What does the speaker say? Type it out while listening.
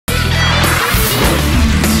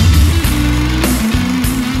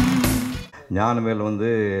ஞானவேல் வந்து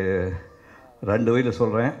 2 வயதில்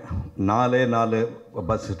சொல்கிறேன். 4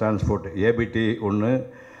 பஸ் டிரான்ஸ்போர்ட், ஏபிடி 1,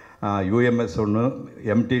 யூஎம்எஸ் 1,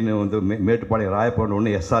 எம்டின்னு வந்து மேட்டுப்பாளையம் ராயப்பன் 1,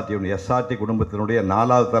 எஸ்ஆர்டி 1. எஸ்ஆர்டி குடும்பத்தினுடைய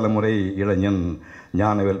 4வது தலைமுறை இளைஞன்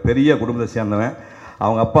ஞானவேல். பெரிய குடும்பத்தை சேர்ந்தவன்.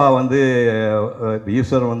 அவங்க அப்பா வந்து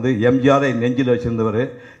ஈஸ்வரன் வந்து எம்ஜிஆரை நெஞ்சில் வச்சுருந்தவர்.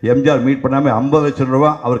 எம்ஜிஆர் மீட் பண்ணாமல் 50 லட்சம்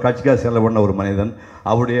ரூபா அவர் கட்சிக்காக செலவு பண்ண ஒரு மனிதன்.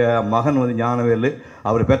 அவருடைய மகன் வந்து ஞானவேல்.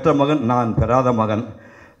 அவர் பெற்ற மகன், நான் பெறாத மகன்.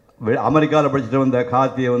 அமெரிக்காவில் படிச்சுட்டு வந்த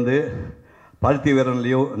கார்த்தியை வந்து பருத்தி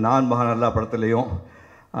வீரன்லேயும், நான் மகன் எல்லா படத்துலேயும்,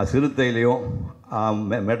 சிறுத்தையிலையும்,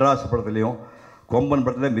 மெட்ராஸ் படத்துலேயும், கொம்பன்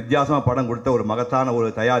படத்தில் வித்தியாசமாக படம் கொடுத்த ஒரு மகத்தான ஒரு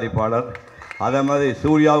தயாரிப்பாளர். அதே மாதிரி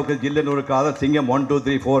சூர்யாவுக்கு ஜில்லுன்னு ஒரு காதல், சிங்கம் 1, 2,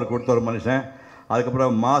 3, 4 கொடுத்த ஒரு மனுஷன்.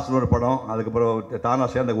 அதுக்கப்புறம் மாஸ்னு ஒரு படம், அதுக்கப்புறம் தானா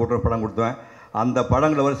சேர்ந்த கூட்டுற படம் கொடுத்தேன். அந்த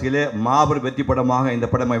படங்கள் வரிசையிலே மாபெரும் வெற்றி படமாக இந்த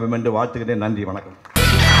படம் அமையும் என்று வாழ்த்துக்கிறேன். நன்றி, வணக்கம்.